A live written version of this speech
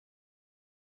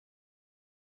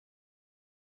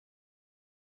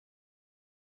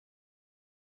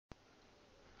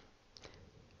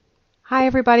Hi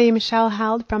everybody, Michelle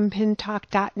Held from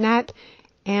Pintalk.net,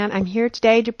 and I'm here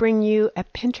today to bring you a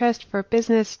Pinterest for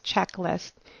Business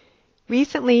checklist.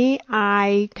 Recently,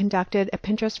 I conducted a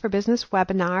Pinterest for Business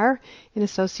webinar in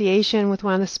association with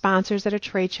one of the sponsors at a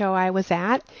trade show I was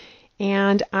at,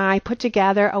 and I put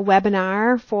together a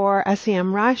webinar for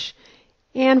SEMrush,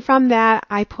 and from that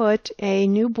I put a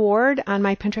new board on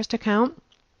my Pinterest account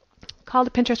called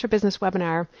a Pinterest for Business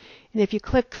webinar. And if you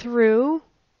click through,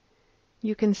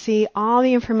 you can see all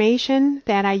the information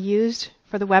that I used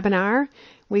for the webinar.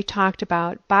 We talked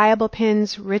about buyable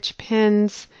pins, rich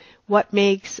pins, what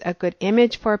makes a good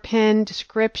image for a pin,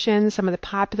 descriptions, some of the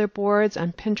popular boards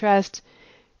on Pinterest,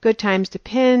 good times to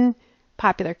pin,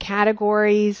 popular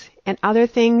categories, and other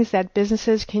things that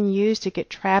businesses can use to get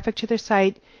traffic to their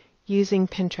site using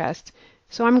Pinterest.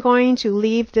 So I'm going to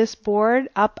leave this board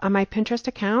up on my Pinterest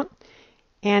account,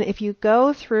 and if you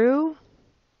go through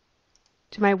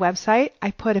to my website,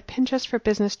 I put a Pinterest for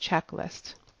Business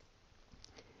checklist.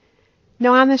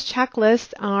 Now on this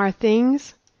checklist are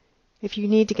things if you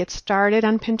need to get started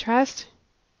on Pinterest,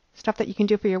 stuff that you can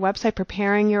do for your website,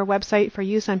 preparing your website for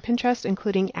use on Pinterest,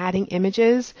 including adding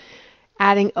images,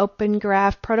 adding Open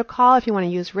Graph Protocol if you want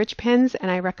to use rich pins, and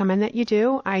I recommend that you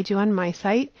do. I do on my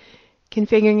site.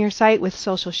 Configuring your site with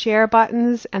social share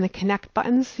buttons and the connect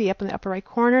buttons, see up in the upper right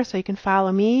corner, so you can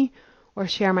follow me or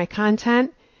share my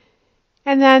content.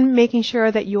 And then making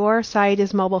sure that your site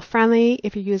is mobile friendly.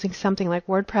 If you're using something like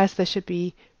WordPress, this should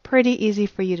be pretty easy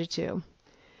for you to do.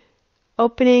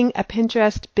 Opening a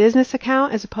Pinterest business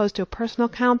account as opposed to a personal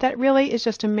account, that really is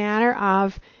just a matter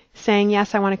of saying,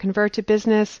 yes, I want to convert to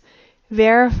business,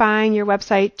 verifying your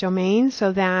website domain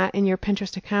so that in your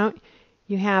Pinterest account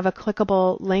you have a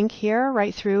clickable link here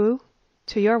right through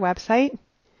to your website,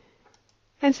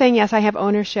 and saying, yes, I have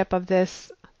ownership of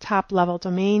this top level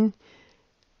domain.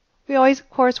 We always, of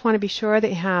course, want to be sure that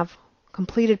you have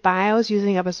completed bios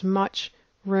using up as much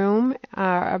room,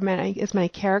 as many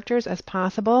characters as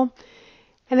possible.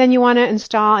 And then you want to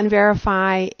install and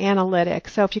verify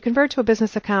analytics. So if you convert to a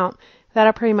business account,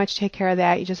 that'll pretty much take care of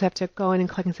that. You just have to go in and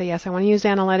click and say, yes, I want to use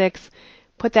analytics,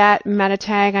 put that meta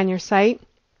tag on your site,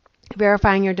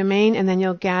 verifying your domain, and then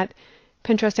you'll get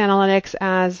Pinterest analytics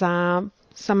as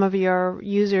some of your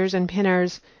users and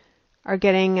pinners are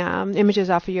getting images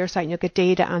off of your site, and you'll get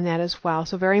data on that as well.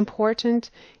 So very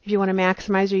important if you want to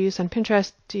maximize your use on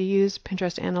Pinterest to use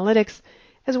Pinterest Analytics,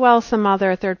 as well as some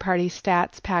other third-party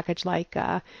stats package like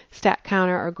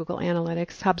StatCounter or Google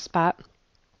Analytics, HubSpot.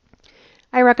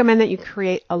 I recommend that you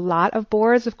create a lot of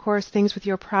boards, of course, things with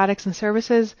your products and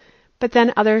services, but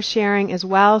then other sharing as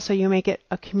well, so you make it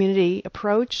a community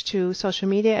approach to social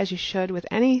media as you should with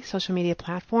any social media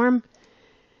platform.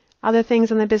 Other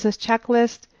things on the business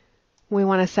checklist: we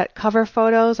want to set cover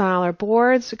photos on all our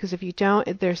boards, because if you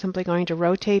don't, they're simply going to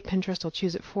rotate. Pinterest will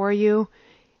choose it for you.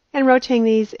 And rotating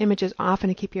these images often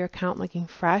to keep your account looking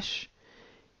fresh.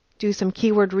 Do some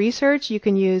keyword research. You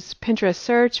can use Pinterest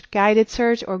search, guided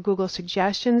search, or Google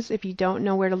suggestions if you don't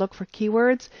know where to look for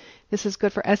keywords. This is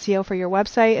good for SEO for your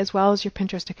website as well as your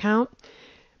Pinterest account.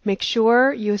 Make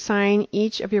sure you assign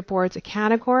each of your boards a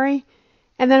category,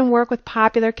 and then work with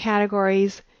popular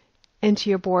categories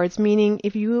into your boards, meaning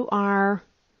if you are,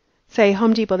 say,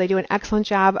 Home Depot, they do an excellent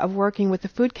job of working with the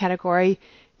food category.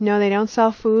 No, they don't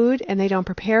sell food and they don't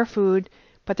prepare food,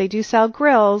 but they do sell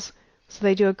grills, so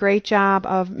they do a great job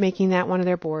of making that one of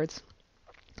their boards.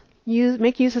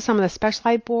 Make use of some of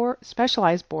the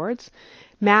specialized boards,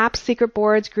 maps, secret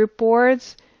boards, group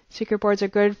boards. Secret boards are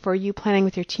good for you planning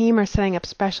with your team or setting up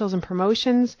specials and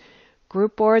promotions.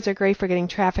 Group boards are great for getting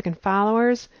traffic and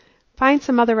followers. Find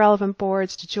some other relevant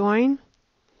boards to join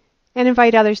and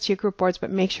invite others to your group boards,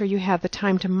 but make sure you have the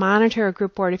time to monitor a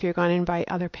group board if you're going to invite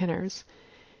other pinners.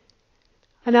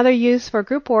 Another use for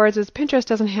group boards is Pinterest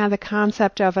doesn't have the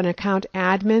concept of an account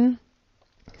admin,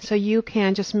 so you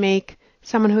can just make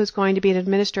someone who's going to be an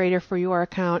administrator for your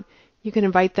account, you can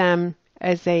invite them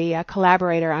as a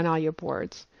collaborator on all your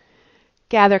boards.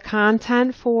 Gather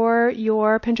content for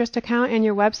your Pinterest account and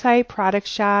your website, product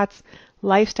shots,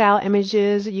 lifestyle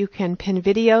images. You can pin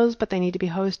videos, but they need to be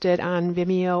hosted on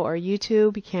Vimeo or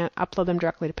YouTube. You can't upload them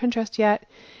directly to Pinterest yet.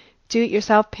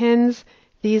 Do-it-yourself pins.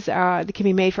 They can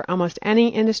be made for almost any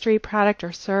industry, product,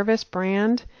 or service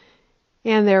brand.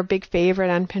 And they're a big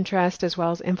favorite on Pinterest, as well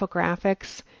as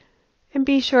infographics. And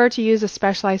be sure to use the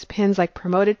specialized pins like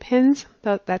promoted pins.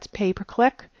 That's pay per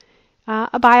click.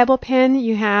 A buyable pin,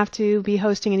 you have to be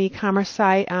hosting an e-commerce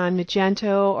site on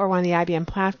Magento or one of the IBM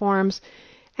platforms.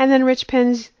 And then rich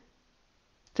pins,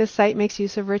 this site makes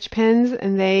use of rich pins,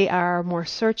 and they are more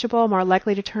searchable, more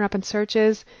likely to turn up in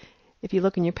searches. If you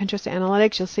look in your Pinterest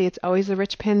analytics, you'll see it's always the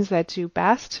rich pins that do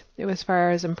best as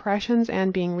far as impressions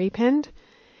and being repinned.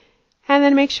 And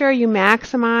then make sure you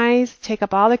maximize, take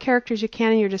up all the characters you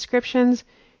can in your descriptions,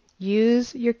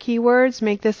 use your keywords,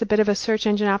 make this a bit of a search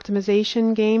engine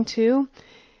optimization game too.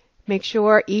 Make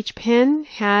sure each pin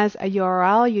has a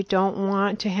URL. You don't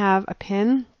want to have a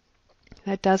pin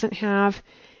that doesn't have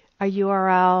a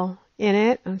URL in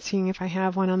it. I'm seeing if I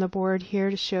have one on the board here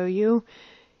to show you.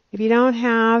 If you don't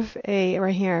have a,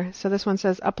 right here, so this one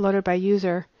says uploaded by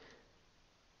user.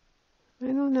 I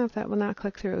don't know if that will not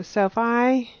click through. So if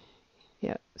I,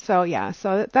 so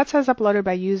that says uploaded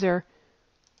by user.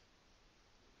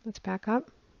 Let's back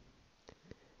up.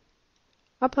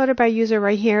 Uploaded by user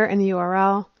right here in the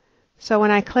URL. So when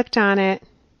I clicked on it,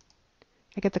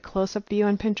 I get the close-up view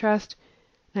on Pinterest.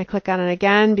 And I click on it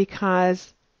again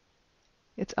because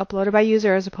it's uploaded by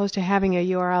user as opposed to having a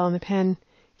URL in the pin.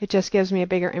 It just gives me a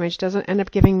bigger image. Doesn't end up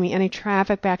giving me any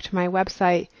traffic back to my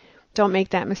website. Don't make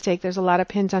that mistake. There's a lot of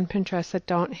pins on Pinterest that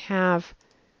don't have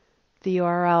the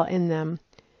URL in them.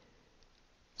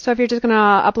 So if you're just going to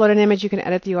upload an image, you can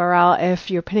edit the URL.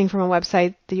 If you're pinning from a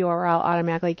website, the URL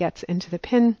automatically gets into the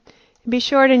pin. And be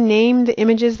sure to name the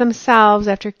images themselves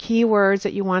after keywords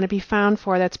that you want to be found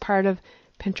for. That's part of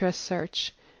Pinterest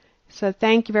search. So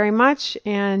thank you very much,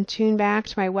 and tune back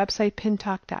to my website,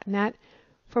 Pintalk.net,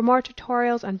 for more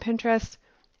tutorials on Pinterest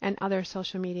and other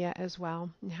social media as well.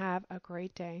 And have a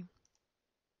great day.